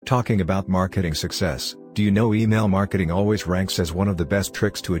Talking about marketing success, do you know email marketing always ranks as one of the best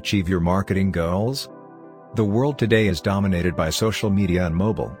tricks to achieve your marketing goals? The world today is dominated by social media and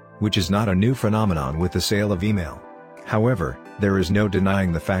mobile, which is not a new phenomenon with the sale of email. However, there is no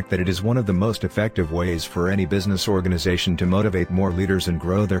denying the fact that it is one of the most effective ways for any business organization to motivate more leaders and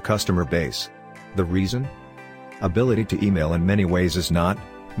grow their customer base. The reason? Ability to email in many ways is not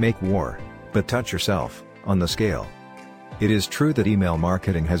make war, but touch yourself on the scale. It is true that email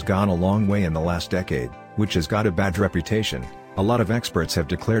marketing has gone a long way in the last decade, which has got a bad reputation. A lot of experts have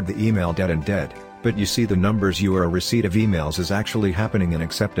declared the email dead and dead, but you see the numbers. Your receipt of emails is actually happening in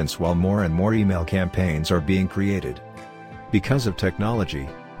acceptance while more and more email campaigns are being created. Because of technology,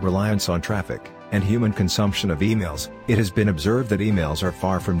 reliance on traffic, and human consumption of emails, it has been observed that emails are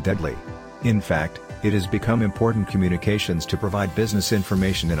far from deadly. In fact, it has become important communications to provide business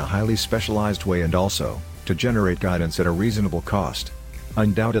information in a highly specialized way and also to generate guidance at a reasonable cost.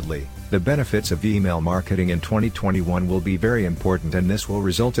 Undoubtedly, the benefits of email marketing in 2021 will be very important, and this will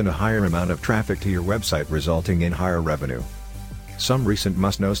result in a higher amount of traffic to your website, resulting in higher revenue. Some recent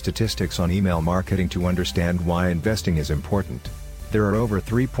must-know statistics on email marketing to understand why investing is important. There are over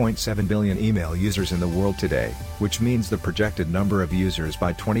 3.7 billion email users in the world today, which means the projected number of users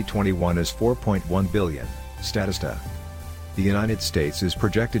by 2021 is 4.1 billion, Statista. The United States is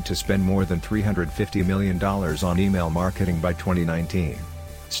projected to spend more than $350 million on email marketing by 2019.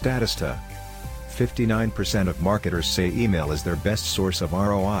 Statista. 59% of marketers say email is their best source of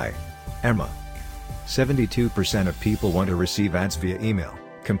ROI. Emma. 72% of people want to receive ads via email,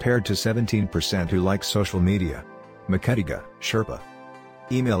 compared to 17% who like social media. Maketiga, Sherpa.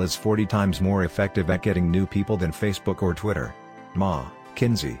 Email is 40 times more effective at getting new people than Facebook or Twitter. Ma,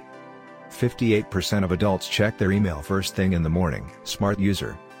 Kinsey. 58% of adults check their email first thing in the morning. Smart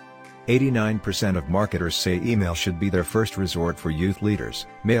user. 89% of marketers say email should be their first resort for youth leaders.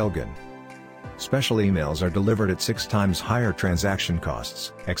 Mailgun. Special emails are delivered at 6 times higher transaction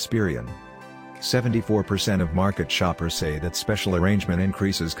costs. Experian. 74% of market shoppers say that special arrangement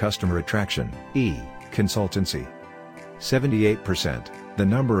increases customer attraction. Consultancy. 78%, the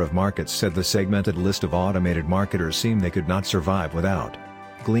number of markets said the segmented list of automated marketers seem they could not survive without.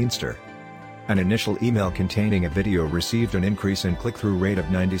 Gleanster. An initial email containing a video received an increase in click-through rate of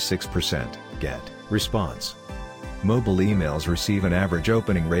 96%. Get response. Mobile emails receive an average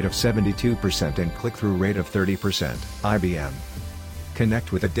opening rate of 72% and click-through rate of 30%. IBM.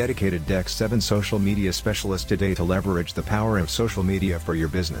 Connect with a dedicated DEX7 social media specialist today to leverage the power of social media for your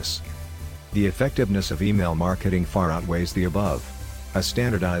business. The effectiveness of email marketing far outweighs the above. A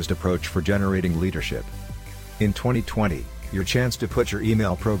standardized approach for generating leadership. In 2020, your chance to put your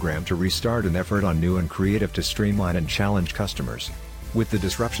email program to restart an effort on new and creative to streamline and challenge customers. With the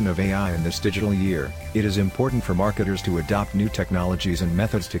disruption of AI in this digital year, it is important for marketers to adopt new technologies and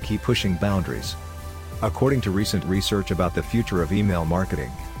methods to keep pushing boundaries. According to recent research about the future of email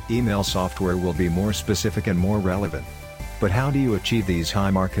marketing, email software will be more specific and more relevant. But how do you achieve these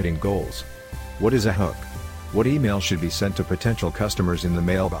high marketing goals? What is a hook? What email should be sent to potential customers in the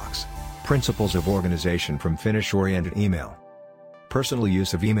mailbox? Principles of organization from finish-oriented email. Personal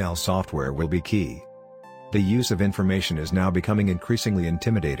use of email software will be key. The use of information is now becoming increasingly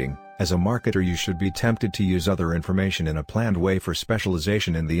intimidating. As a marketer, you should be tempted to use other information in a planned way for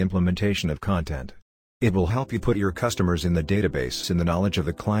specialization in the implementation of content. It will help you put your customers in the database in the knowledge of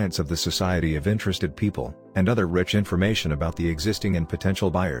the clients of the Society of Interested People, and other rich information about the existing and potential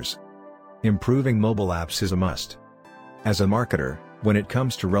buyers. Improving mobile apps is a must. As a marketer, when it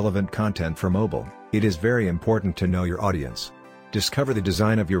comes to relevant content for mobile, it is very important to know your audience. Discover the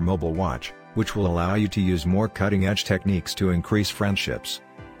design of your mobile watch, which will allow you to use more cutting-edge techniques to increase friendships.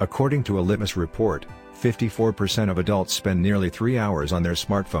 According to a Litmus report, 54% of adults spend nearly 3 hours on their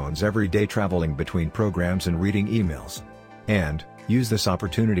smartphones every day traveling between programs and reading emails. And, use this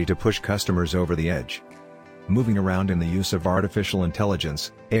opportunity to push customers over the edge. Moving around in the use of artificial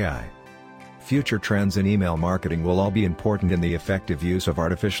intelligence, AI. Future trends in email marketing will all be important in the effective use of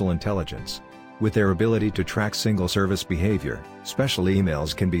artificial intelligence. With their ability to track single service behavior, special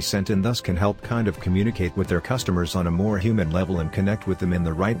emails can be sent and thus can help communicate with their customers on a more human level and connect with them in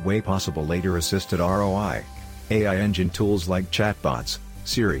the right way possible. Later assisted ROI. AI engine tools like chatbots,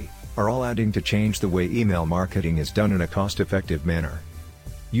 Siri, are all adding to change the way email marketing is done in a cost-effective manner.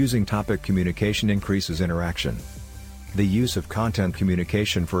 Using topic communication increases interaction. The use of content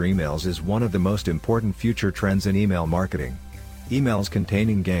communication for emails is one of the most important future trends in email marketing. Emails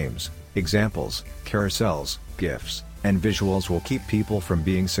containing games, examples, carousels, GIFs, and visuals will keep people from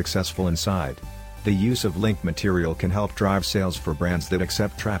being successful inside. The use of link material can help drive sales for brands that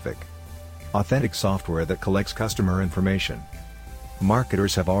accept traffic. Authentic software that collects customer information.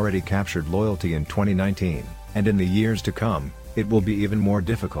 Marketers have already captured loyalty in 2019, and in the years to come, it will be even more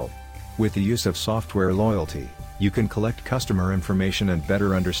difficult. With the use of software loyalty, you can collect customer information and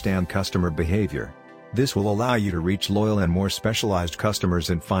better understand customer behavior. This will allow you to reach loyal and more specialized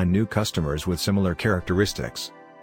customers and find new customers with similar characteristics.